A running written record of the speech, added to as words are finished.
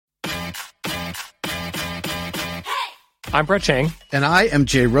I'm Brett Chang. And I am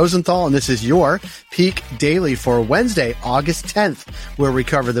Jay Rosenthal, and this is your Peak Daily for Wednesday, August 10th, where we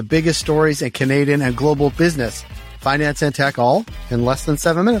cover the biggest stories in Canadian and global business, finance and tech, all in less than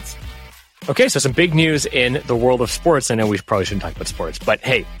 7 minutes. Okay, so some big news in the world of sports. I know we probably shouldn't talk about sports, but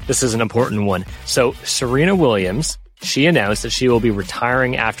hey, this is an important one. So Serena Williams, she announced that she will be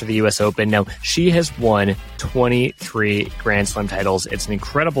retiring after the U.S. Open. Now, she has won 23 Grand Slam titles. It's an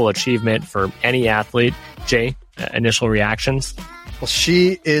incredible achievement for any athlete. Jay, initial reactions? Well,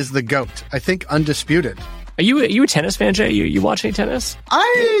 she is the GOAT. I think undisputed. Are you a tennis fan, Jay? You watch any tennis?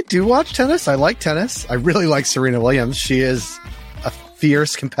 I do watch tennis. I like tennis. I really like Serena Williams. She is a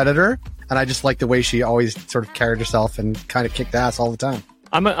fierce competitor, and I just like the way she always sort of carried herself and kind of kicked ass all the time.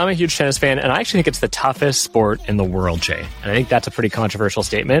 I'm a huge tennis fan, and I actually think it's the toughest sport in the world, Jay. And I think that's a pretty controversial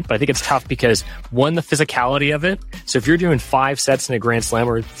statement, but I think it's tough because, one, the physicality of it. So if you're doing 5 sets in a Grand Slam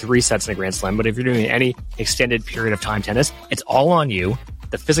or 3 sets in a Grand Slam, but if you're doing any extended period of time tennis, it's all on you.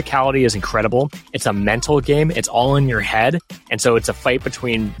 The physicality is incredible. It's a mental game. It's all in your head. And so it's a fight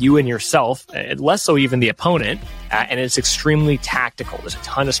between you and yourself, less so even the opponent. And it's extremely tactical. There's a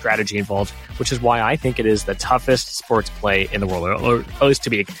ton of strategy involved, which is why I think it is the toughest sports play in the world, or at least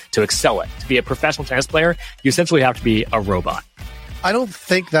to excel at. To be a professional tennis player, you essentially have to be a robot. I don't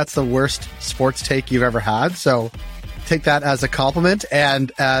think that's the worst sports take you've ever had. So take that as a compliment. And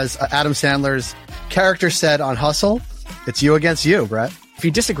as Adam Sandler's character said on Hustle, it's you against you, Brett. If you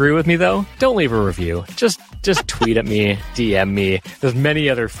disagree with me, though, don't leave a review. Just tweet at me, DM me. There's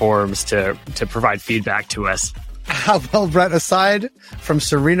many other forms to provide feedback to us. Well, Brett, aside from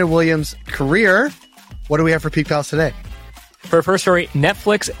Serena Williams' career, what do we have for Peak Pals today? For our first story,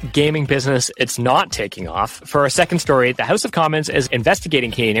 Netflix gaming business, it's not taking off. For our second story, the House of Commons is investigating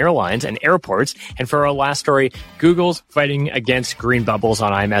Canadian airlines and airports. And for our last story, Google's fighting against green bubbles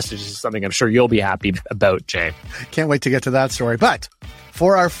on iMessage. This is something I'm sure you'll be happy about, Jay. Can't wait to get to that story. But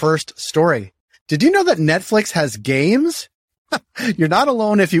for our first story, did you know that Netflix has games? You're not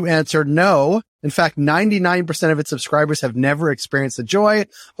alone if you answered no. In fact, 99% of its subscribers have never experienced the joy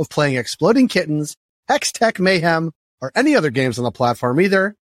of playing Exploding Kittens, Hex Tech Mayhem, or any other games on the platform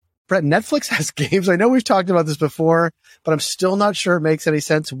either. Brett, Netflix has games. I know we've talked about this before, but I'm still not sure it makes any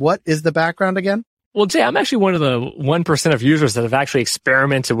sense. What is the background again? Well, Jay, I'm actually one of the 1% of users that have actually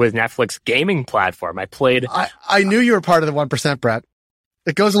experimented with Netflix gaming platform. I knew you were part of the 1%, Brett.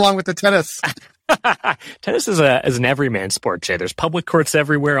 It goes along with the tennis. Tennis is an everyman sport, Jay. There's public courts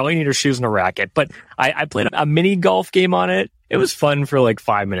everywhere. All you need are shoes and a racket. But I played a mini golf game on it. It was fun for like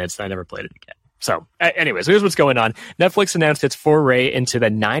 5 minutes, and I never played it again. So anyways, here's what's going on. Netflix announced its foray into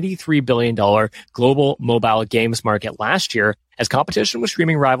the $93 billion global mobile games market last year as competition with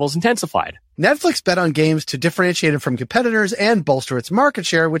streaming rivals intensified. Netflix bet on games to differentiate it from competitors and bolster its market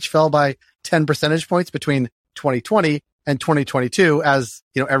share, which fell by 10 percentage points between 2020 and 2022 as,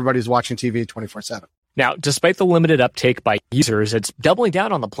 everybody's watching TV 24/7. Now, despite the limited uptake by users, it's doubling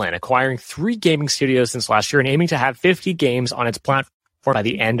down on the plan, acquiring 3 gaming studios since last year and aiming to have 50 games on its platform by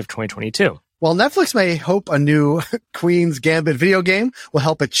the end of 2022. Well, Netflix may hope a new Queen's Gambit video game will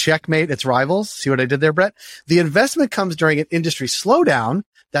help it checkmate its rivals. See what I did there, Brett? The investment comes during an industry slowdown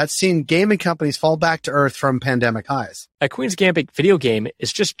that's seen gaming companies fall back to earth from pandemic highs. A Queen's Gambit video game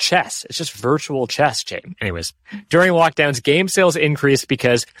is just chess. It's just virtual chess, Jay. Anyways, during lockdowns, game sales increased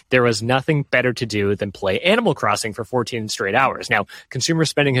because there was nothing better to do than play Animal Crossing for 14 straight hours. Now, consumer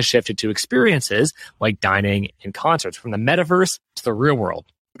spending has shifted to experiences like dining and concerts, from the metaverse to the real world.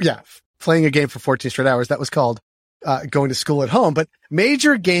 Yeah. Playing a game for 14 straight hours, that was called going to school at home. But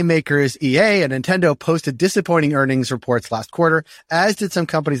major game makers EA and Nintendo posted disappointing earnings reports last quarter, as did some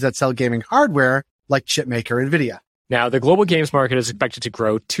companies that sell gaming hardware like chipmaker NVIDIA. Now, the global games market is expected to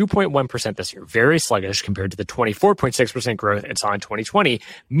grow 2.1% this year, very sluggish compared to the 24.6% growth it saw in 2020.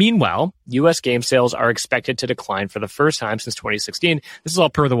 Meanwhile, U.S. game sales are expected to decline for the first time since 2016. This is all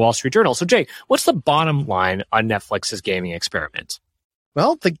per the Wall Street Journal. So, Jay, what's the bottom line on Netflix's gaming experiment?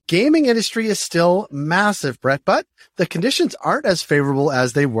 Well, the gaming industry is still massive, Brett, but the conditions aren't as favorable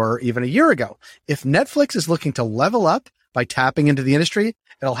as they were even a year ago. If Netflix is looking to level up by tapping into the industry,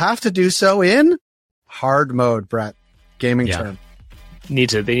 it'll have to do so in hard mode, Brett. Gaming term. They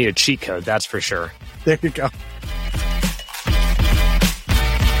need a cheat code, that's for sure. There you go.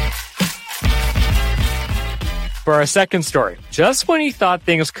 For our second story, just when you thought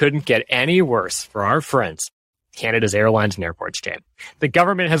things couldn't get any worse for our friends, Canada's airlines and airports, Jay. The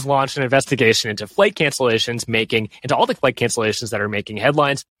government has launched an investigation into all the flight cancellations that are making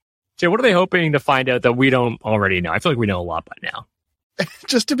headlines. Jay, what are they hoping to find out that we don't already know? I feel like we know a lot by now.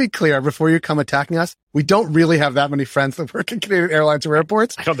 Just to be clear, before you come attacking us, we don't really have that many friends that work in Canadian airlines or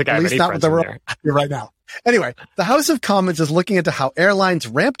airports. I don't think I have any friends in there. Right now. Anyway, the House of Commons is looking into how airlines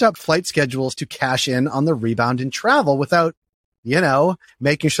ramped up flight schedules to cash in on the rebound in travel without,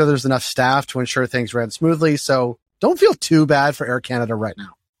 making sure there's enough staff to ensure things ran smoothly. So don't feel too bad for Air Canada right now.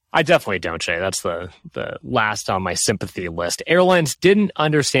 I definitely don't, Jay. That's the last on my sympathy list. Airlines didn't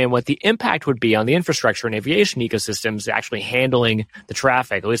understand what the impact would be on the infrastructure and aviation ecosystems actually handling the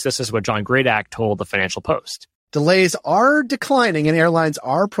traffic. At least this is what John Gradak told the Financial Post. Delays are declining and airlines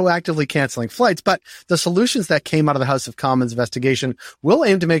are proactively canceling flights, but the solutions that came out of the House of Commons investigation will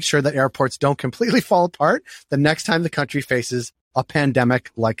aim to make sure that airports don't completely fall apart the next time the country faces a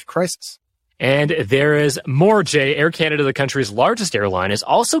pandemic-like crisis. And there is more, Jay. Air Canada, the country's largest airline, is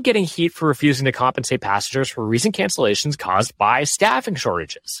also getting heat for refusing to compensate passengers for recent cancellations caused by staffing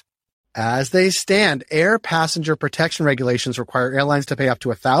shortages. As they stand, air passenger protection regulations require airlines to pay up to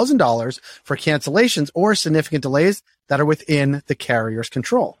 $1,000 for cancellations or significant delays that are within the carrier's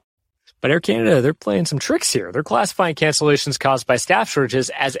control. But Air Canada, they're playing some tricks here. They're classifying cancellations caused by staff shortages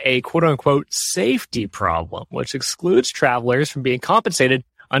as a quote-unquote safety problem, which excludes travelers from being compensated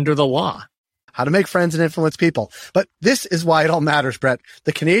under the law. How to make friends and influence people. But this is why it all matters, Brett.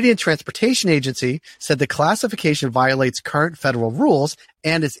 The Canadian Transportation Agency said the classification violates current federal rules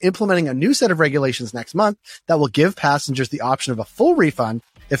and is implementing a new set of regulations next month that will give passengers the option of a full refund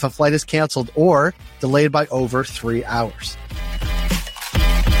if a flight is canceled or delayed by over 3 hours.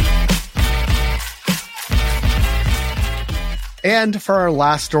 And for our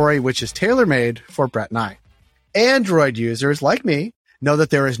last story, which is tailor-made for Brett and I. Android users like me know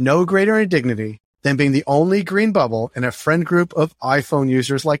that there is no greater indignity than being the only green bubble in a friend group of iPhone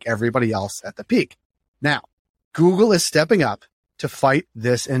users like everybody else at the peak. Now, Google is stepping up to fight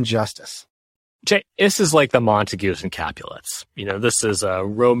this injustice. Jay, this is like the Montagues and Capulets. This is a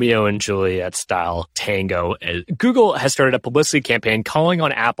Romeo and Juliet style tango. Google has started a publicity campaign calling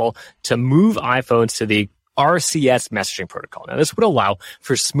on Apple to move iPhones to the RCS messaging protocol. Now, this would allow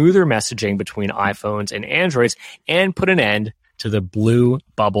for smoother messaging between iPhones and Androids and put an end to the blue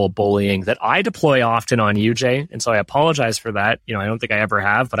bubble bullying that I deploy often on you, Jay. And so I apologize for that. I don't think I ever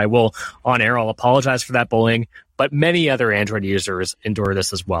have, but I will on air. I'll apologize for that bullying. But many other Android users endure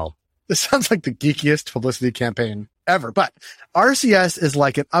this as well. This sounds like the geekiest publicity campaign ever. But RCS is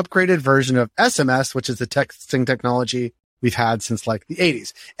like an upgraded version of SMS, which is the texting technology we've had since like the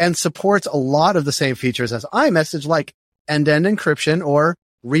 80s, and supports a lot of the same features as iMessage, like end-to-end encryption or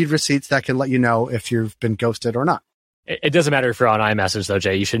read receipts that can let you know if you've been ghosted or not. It doesn't matter if you're on iMessage, though,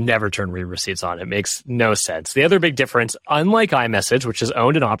 Jay. You should never turn read receipts on. It makes no sense. The other big difference, unlike iMessage, which is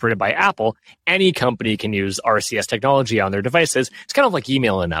owned and operated by Apple, any company can use RCS technology on their devices. It's kind of like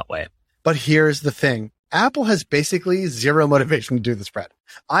email in that way. But here's the thing. Apple has basically zero motivation to do this, Brett.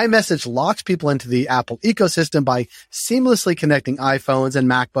 iMessage locks people into the Apple ecosystem by seamlessly connecting iPhones and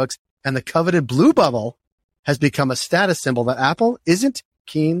MacBooks, and the coveted blue bubble has become a status symbol that Apple isn't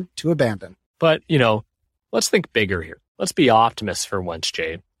keen to abandon. But, let's think bigger here. Let's be optimists for once,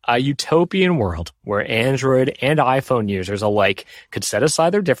 Jay. A utopian world where Android and iPhone users alike could set aside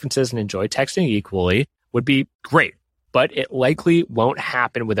their differences and enjoy texting equally would be great. But it likely won't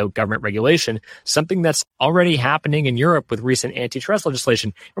happen without government regulation, something that's already happening in Europe with recent antitrust legislation.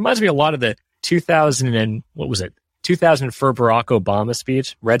 It reminds me a lot of the 2000 for Barack Obama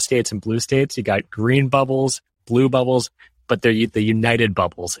speech, red states and blue states. You got green bubbles, blue bubbles, but they're the united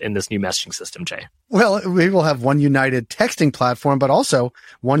bubbles in this new messaging system, Jay. Well, we will have one united texting platform, but also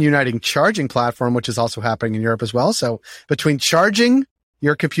one uniting charging platform, which is also happening in Europe as well. So between charging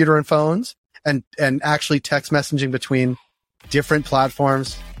your computer and phones and actually text messaging between different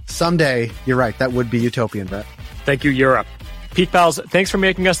platforms, someday, you're right, that would be utopian, Brett. Thank you, Europe. Peak Pals, thanks for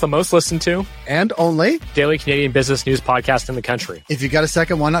making us the most listened to and only daily Canadian business news podcast in the country. If you got a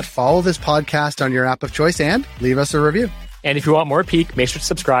second, why not follow this podcast on your app of choice and leave us a review? And if you want more Peak, make sure to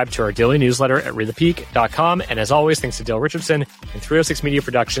subscribe to our daily newsletter at readthepeak.com. And as always, thanks to Dale Richardson and 306 Media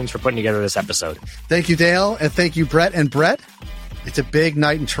Productions for putting together this episode. Thank you, Dale. And thank you, Brett. And Brett, it's a big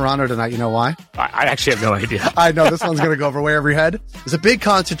night in Toronto tonight. You know why? I actually have no idea. I know this one's going to go over way over your head. There's a big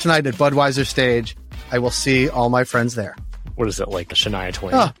concert tonight at Budweiser Stage. I will see all my friends there. What is it, like the Shania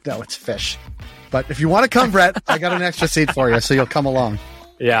Twain? Oh, no, it's Fish. But if you want to come, Brett, I got an extra seat for you, so you'll come along.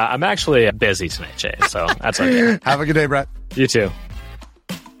 Yeah, I'm actually busy tonight, Jay, so that's okay. Have a good day, Brett. You too.